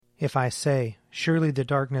If I say, surely the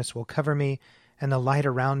darkness will cover me, and the light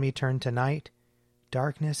around me turn to night,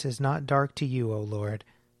 darkness is not dark to you, O Lord.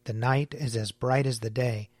 The night is as bright as the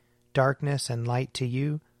day. Darkness and light to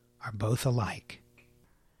you are both alike.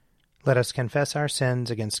 Let us confess our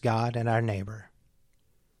sins against God and our neighbor.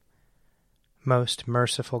 Most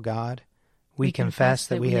merciful God, we confess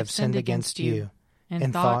that we have sinned against you,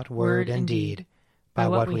 in thought, word, and deed, by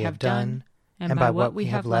what we have done, and by what we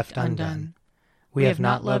have left undone. We have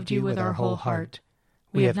not loved you with our whole heart.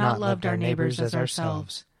 We have not loved our neighbors as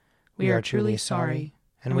ourselves. We are truly sorry,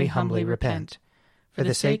 and we humbly repent. For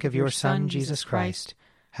the sake of your Son, Jesus Christ,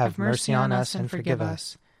 have mercy on us and forgive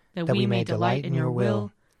us, that we may delight in your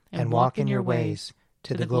will and walk in your ways,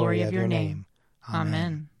 to the glory of your name.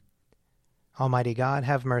 Amen. Almighty God,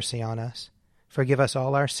 have mercy on us. Forgive us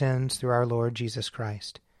all our sins through our Lord Jesus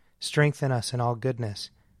Christ. Strengthen us in all goodness,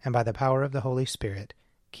 and by the power of the Holy Spirit,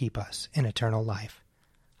 keep us in eternal life.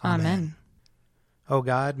 Amen. O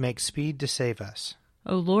God, make speed to save us.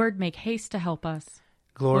 O Lord, make haste to help us.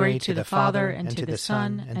 Glory to the Father, and to the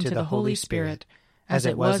Son, and to the Holy Spirit, as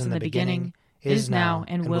it was in the beginning, is now,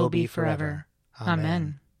 and will be forever.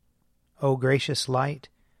 Amen. O gracious light,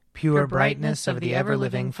 pure brightness of the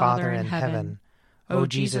ever-living Father in heaven, O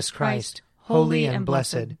Jesus Christ, holy and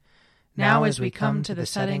blessed, now as we come to the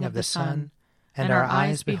setting of the sun, and our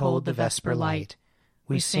eyes behold the vesper light,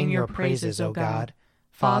 we sing your praises, O God,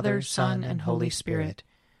 Father, Son, and Holy Spirit.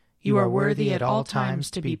 You are worthy at all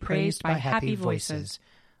times to be praised by happy voices,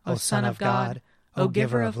 O Son of God, O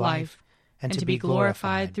Giver of life, and to be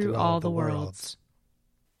glorified through all the worlds.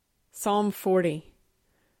 Psalm 40.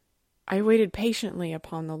 I waited patiently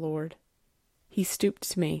upon the Lord. He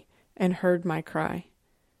stooped to me and heard my cry.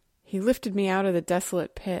 He lifted me out of the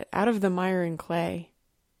desolate pit, out of the mire and clay.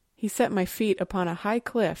 He set my feet upon a high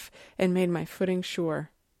cliff and made my footing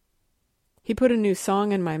sure. He put a new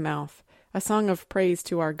song in my mouth, a song of praise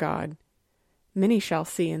to our God. Many shall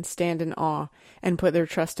see and stand in awe and put their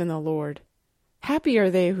trust in the Lord. Happy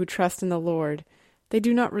are they who trust in the Lord. They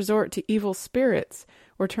do not resort to evil spirits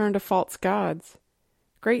or turn to false gods.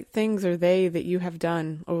 Great things are they that you have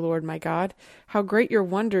done, O Lord my God. How great your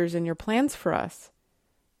wonders and your plans for us.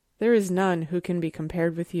 There is none who can be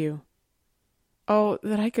compared with you. Oh,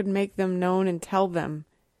 that I could make them known and tell them,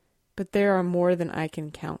 but there are more than I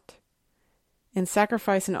can count. In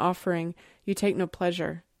sacrifice and offering you take no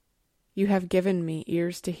pleasure. You have given me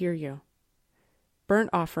ears to hear you. Burnt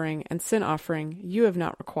offering and sin offering you have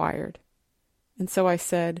not required. And so I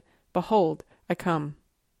said, Behold, I come.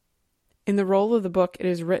 In the roll of the book it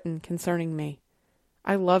is written concerning me.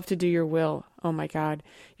 I love to do your will, O my God.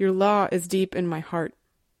 Your law is deep in my heart.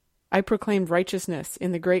 I proclaimed righteousness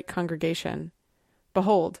in the great congregation.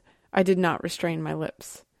 Behold, I did not restrain my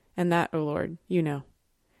lips. And that, O Lord, you know.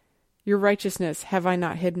 Your righteousness have I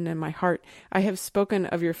not hidden in my heart. I have spoken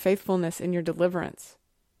of your faithfulness and your deliverance.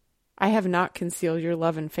 I have not concealed your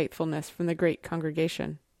love and faithfulness from the great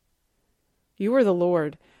congregation. You are the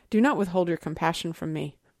Lord. Do not withhold your compassion from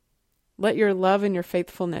me. Let your love and your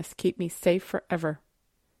faithfulness keep me safe forever.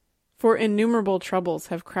 For innumerable troubles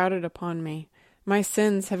have crowded upon me. My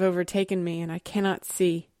sins have overtaken me, and I cannot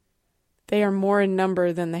see. They are more in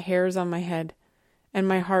number than the hairs on my head, and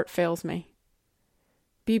my heart fails me.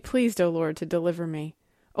 Be pleased, O Lord, to deliver me.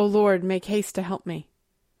 O Lord, make haste to help me.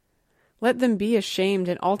 Let them be ashamed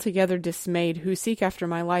and altogether dismayed who seek after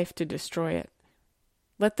my life to destroy it.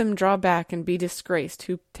 Let them draw back and be disgraced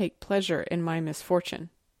who take pleasure in my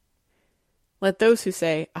misfortune. Let those who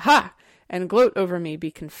say, Aha! and gloat over me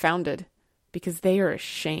be confounded, because they are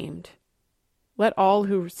ashamed. Let all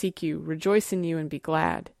who seek you rejoice in you and be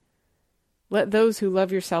glad. Let those who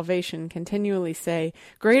love your salvation continually say,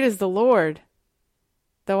 Great is the Lord!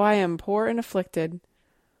 Though I am poor and afflicted,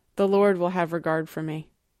 the Lord will have regard for me.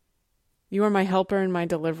 You are my helper and my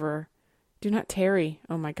deliverer. Do not tarry,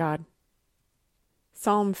 O my God.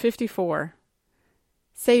 Psalm 54.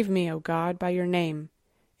 Save me, O God, by your name.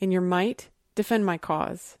 In your might, defend my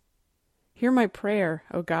cause. Hear my prayer,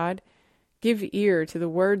 O God. Give ear to the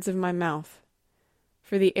words of my mouth.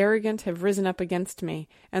 For the arrogant have risen up against me,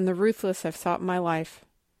 and the ruthless have sought my life,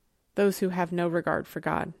 those who have no regard for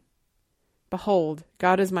God. Behold,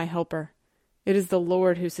 God is my helper. It is the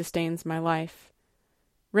Lord who sustains my life.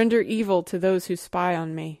 Render evil to those who spy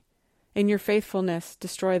on me. In your faithfulness,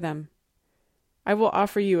 destroy them. I will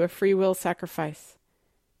offer you a freewill sacrifice,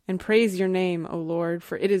 and praise your name, O Lord,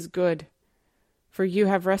 for it is good. For you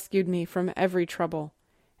have rescued me from every trouble,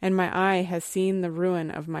 and my eye has seen the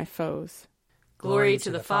ruin of my foes. Glory to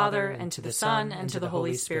the Father, and to the Son, and to the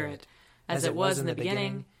Holy Spirit, as it was in the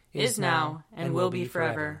beginning, is now, and will be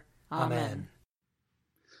forever. Amen.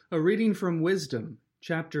 A reading from Wisdom,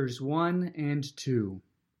 Chapters 1 and 2.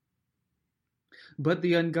 But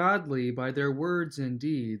the ungodly by their words and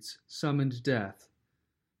deeds summoned death.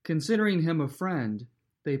 Considering him a friend,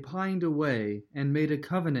 they pined away and made a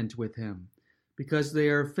covenant with him, because they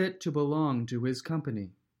are fit to belong to his company.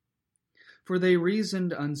 For they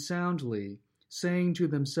reasoned unsoundly, saying to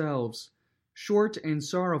themselves, "Short and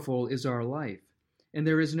sorrowful is our life, and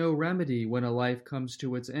there is no remedy when a life comes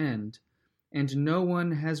to its end, and no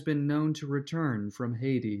one has been known to return from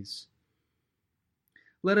Hades.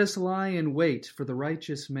 Let us lie in wait for the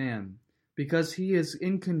righteous man, because he is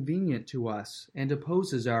inconvenient to us and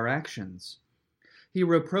opposes our actions. He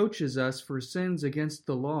reproaches us for sins against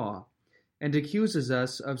the law, and accuses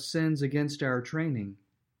us of sins against our training.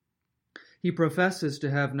 He professes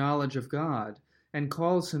to have knowledge of God, and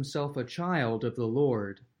calls himself a child of the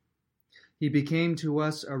Lord. He became to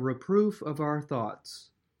us a reproof of our thoughts.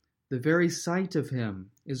 The very sight of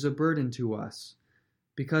him is a burden to us,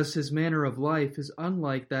 because his manner of life is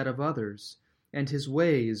unlike that of others, and his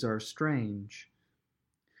ways are strange.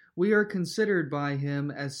 We are considered by him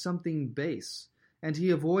as something base, and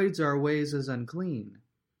he avoids our ways as unclean.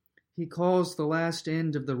 He calls the last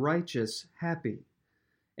end of the righteous happy,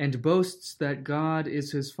 and boasts that God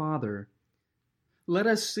is his Father. Let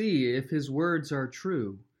us see if his words are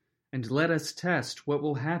true, and let us test what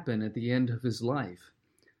will happen at the end of his life.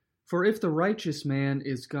 For if the righteous man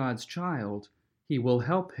is God's child, he will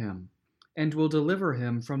help him, and will deliver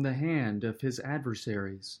him from the hand of his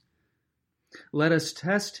adversaries. Let us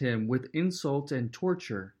test him with insult and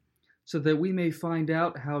torture, so that we may find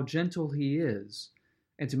out how gentle he is,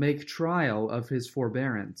 and make trial of his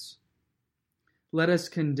forbearance. Let us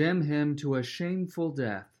condemn him to a shameful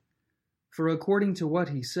death, for according to what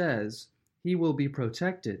he says, he will be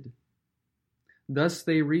protected. Thus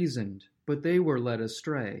they reasoned, but they were led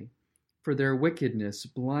astray, for their wickedness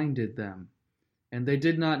blinded them, and they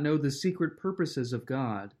did not know the secret purposes of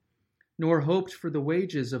God, nor hoped for the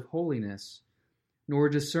wages of holiness, nor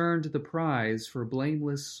discerned the prize for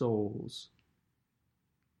blameless souls.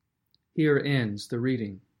 Here ends the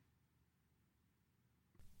reading.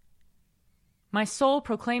 My soul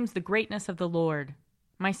proclaims the greatness of the Lord.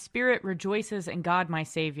 My spirit rejoices in God my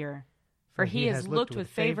Savior, for he has looked with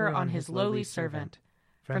favor on his lowly servant.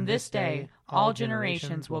 From this day all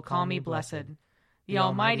generations will call me blessed. The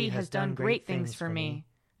Almighty has done great things for me,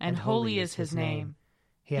 and holy is his name.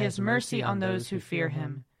 He has mercy on those who fear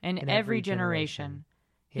him, in every generation.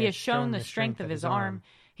 He has shown the strength of his arm.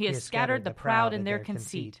 He has scattered the proud in their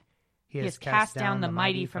conceit. He has cast down the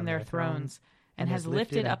mighty from their thrones, and has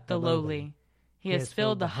lifted up the lowly. He has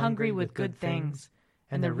filled the hungry with good things,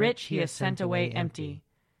 and the rich he has sent away empty.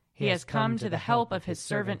 He has come to the help of his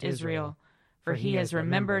servant Israel, for he has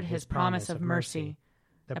remembered his promise of mercy,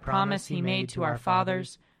 the promise he made to our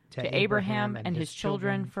fathers, to Abraham and his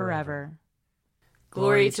children forever.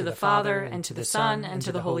 Glory to the Father, and to the Son, and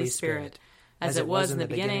to the Holy Spirit, as it was in the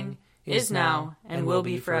beginning, is now, and will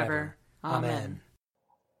be forever. Amen.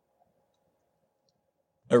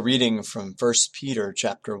 A reading from 1 Peter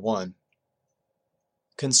chapter 1.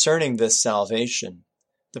 Concerning this salvation,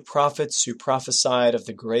 the prophets who prophesied of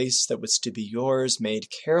the grace that was to be yours made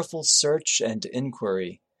careful search and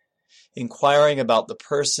inquiry, inquiring about the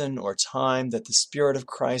person or time that the Spirit of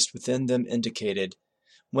Christ within them indicated,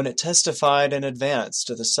 when it testified in advance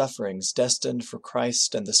to the sufferings destined for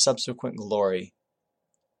Christ and the subsequent glory.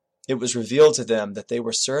 It was revealed to them that they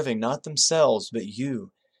were serving not themselves but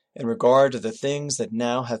you, in regard to the things that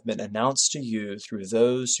now have been announced to you through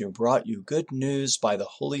those who brought you good news by the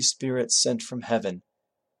Holy Spirit sent from heaven,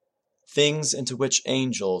 things into which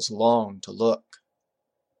angels long to look.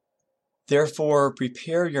 Therefore,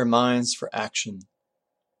 prepare your minds for action.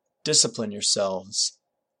 Discipline yourselves.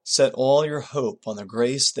 Set all your hope on the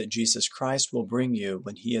grace that Jesus Christ will bring you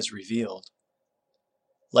when he is revealed.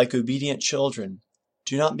 Like obedient children,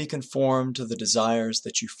 do not be conformed to the desires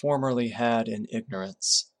that you formerly had in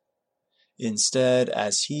ignorance. Instead,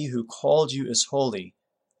 as he who called you is holy,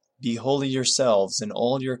 be holy yourselves in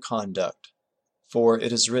all your conduct, for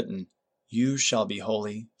it is written, "You shall be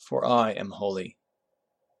holy, for I am holy."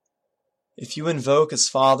 If you invoke as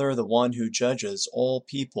Father the one who judges all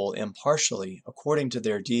people impartially according to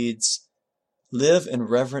their deeds, live in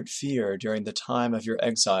reverent fear during the time of your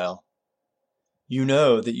exile. You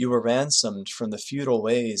know that you were ransomed from the futile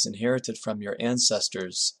ways inherited from your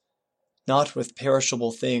ancestors, not with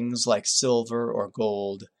perishable things like silver or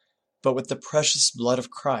gold, but with the precious blood of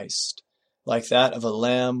Christ, like that of a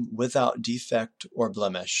lamb without defect or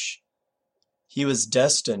blemish. He was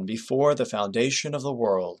destined before the foundation of the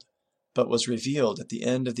world, but was revealed at the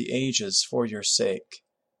end of the ages for your sake.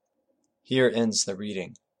 Here ends the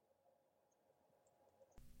reading.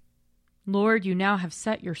 Lord, you now have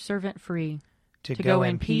set your servant free, to go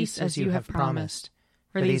in peace as you have promised.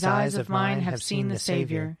 For these eyes of mine have seen the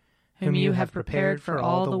Savior, whom you have prepared for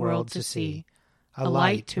all the world to see, a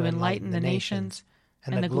light to enlighten the nations,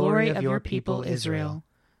 and the glory of your people Israel.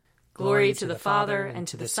 Glory to the Father, and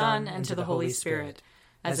to the Son, and to the Holy Spirit,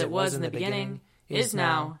 as it was in the beginning, is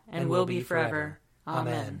now, and will be forever.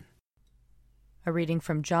 Amen. A reading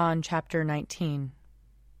from John chapter 19.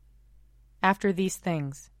 After these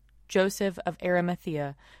things, Joseph of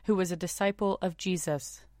Arimathea, who was a disciple of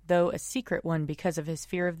Jesus, though a secret one because of his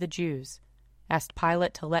fear of the Jews, asked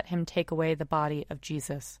Pilate to let him take away the body of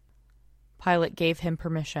Jesus. Pilate gave him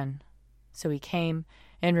permission, so he came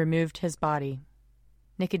and removed his body.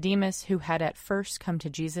 Nicodemus, who had at first come to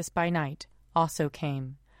Jesus by night, also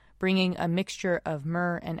came, bringing a mixture of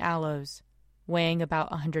myrrh and aloes, weighing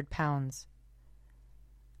about 100 pounds.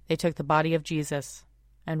 They took the body of Jesus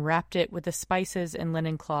and wrapped it with the spices and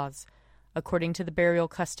linen cloths, according to the burial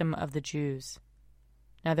custom of the Jews.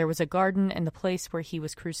 Now there was a garden in the place where he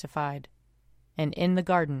was crucified, and in the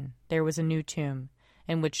garden there was a new tomb,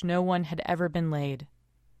 in which no one had ever been laid.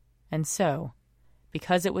 And so,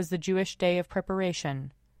 because it was the Jewish day of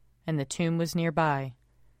preparation, and the tomb was nearby,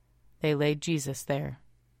 they laid Jesus there.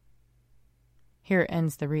 Here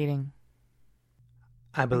ends the reading.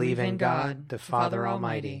 I believe in God, the Father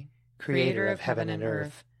Almighty, creator of heaven and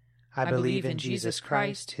earth. I believe in Jesus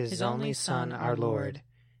Christ, his only Son, our Lord.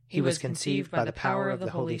 He was conceived by the power of the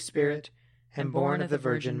Holy Spirit and born of the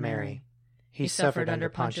Virgin Mary. He suffered under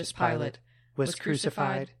Pontius Pilate, was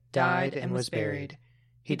crucified, died, and was buried.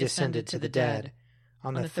 He descended to the dead.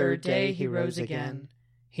 On the third day he rose again.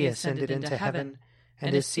 He ascended into heaven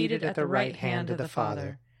and is seated at the right hand of the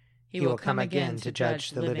Father. He will come again to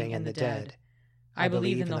judge the living and the dead. I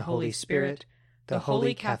believe in the Holy Spirit, the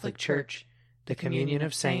Holy Catholic Church, the communion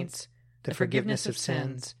of saints, the forgiveness of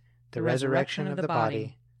sins, the resurrection of the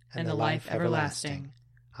body, and the life everlasting.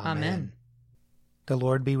 Amen. The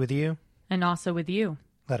Lord be with you. And also with you.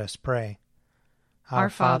 Let us pray. Our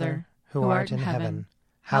Father, who art in heaven,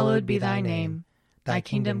 hallowed be thy name. Thy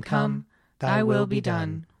kingdom come, thy will be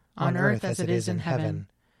done, on earth as it is in heaven.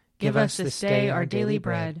 Give us this day our daily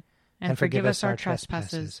bread, and forgive us our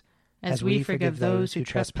trespasses, as we forgive those who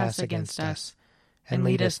trespass against us. And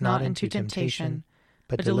lead us not into temptation,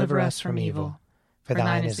 but deliver us from evil. For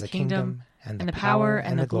thine is the kingdom, and the power,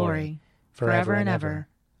 and the glory, forever and ever.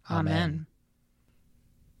 Amen.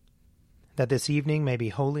 That this evening may be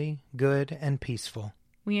holy, good, and peaceful.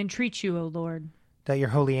 We entreat you, O Lord. That your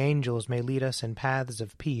holy angels may lead us in paths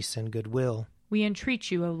of peace and goodwill. We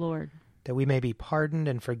entreat you, O Lord. That we may be pardoned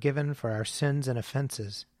and forgiven for our sins and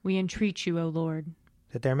offenses. We entreat you, O Lord.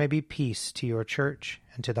 That there may be peace to your church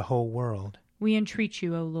and to the whole world. We entreat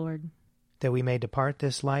you, O Lord. That we may depart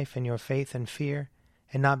this life in your faith and fear,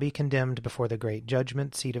 and not be condemned before the great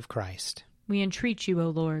judgment seat of Christ. We entreat you, O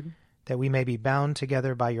Lord. That we may be bound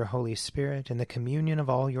together by your Holy Spirit in the communion of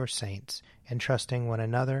all your saints, entrusting one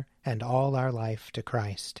another and all our life to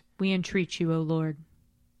Christ. We entreat you, O Lord.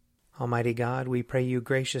 Almighty God, we pray you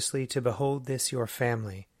graciously to behold this your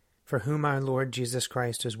family, for whom our Lord Jesus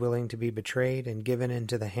Christ is willing to be betrayed and given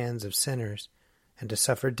into the hands of sinners, and to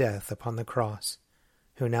suffer death upon the cross,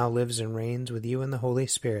 who now lives and reigns with you in the Holy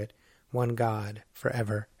Spirit, one God,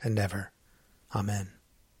 forever and ever. Amen.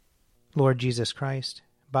 Lord Jesus Christ,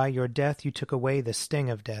 by your death you took away the sting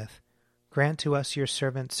of death. Grant to us, your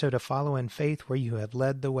servants, so to follow in faith where you have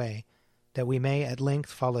led the way, that we may at length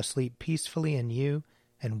fall asleep peacefully in you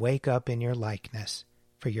and wake up in your likeness,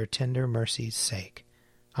 for your tender mercy's sake.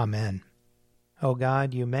 Amen. O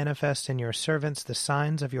God, you manifest in your servants the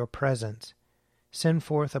signs of your presence. Send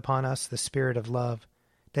forth upon us the Spirit of love,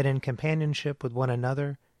 that in companionship with one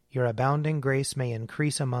another your abounding grace may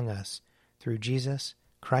increase among us, through Jesus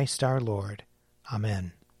Christ our Lord.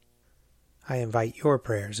 Amen. I invite your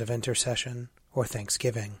prayers of intercession or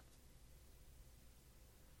thanksgiving.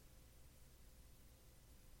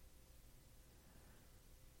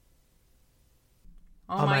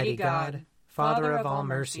 Almighty God, Father of all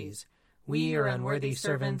mercies, we, your unworthy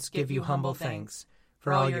servants, give you humble thanks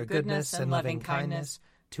for all your goodness and loving kindness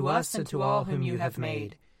to us and to all whom you have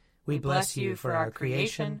made. We bless you for our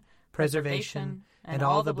creation, preservation, and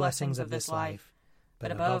all the blessings of this life,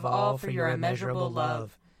 but above all for your immeasurable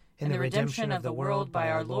love, in the redemption of the world by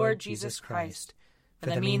our Lord Jesus Christ, for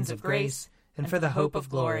the means of grace and for the hope of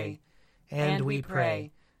glory. And we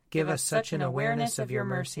pray, give us such an awareness of your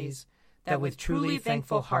mercies, that with truly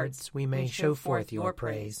thankful hearts we may show forth your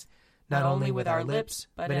praise, not only with our lips,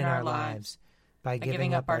 but in our lives, by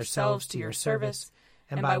giving up ourselves to your service,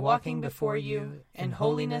 and by walking before you in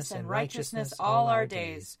holiness and righteousness all our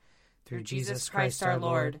days, through Jesus Christ our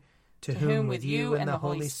Lord, to whom with you and the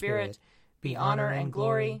Holy Spirit be honor and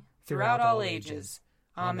glory throughout all ages.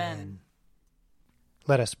 Amen.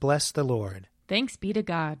 Let us bless the Lord. Thanks be to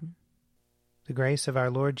God. The grace of our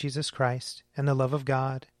Lord Jesus Christ, and the love of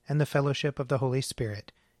God, and the fellowship of the Holy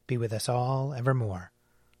Spirit be with us all evermore.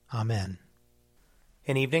 Amen.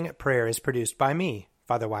 An Evening at Prayer is produced by me,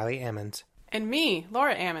 Father Wiley Ammons. And me,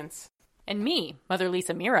 Laura Ammons. And me, Mother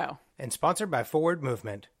Lisa Meirow. And sponsored by Forward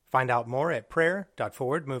Movement. Find out more at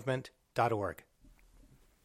prayer.forwardmovement.org.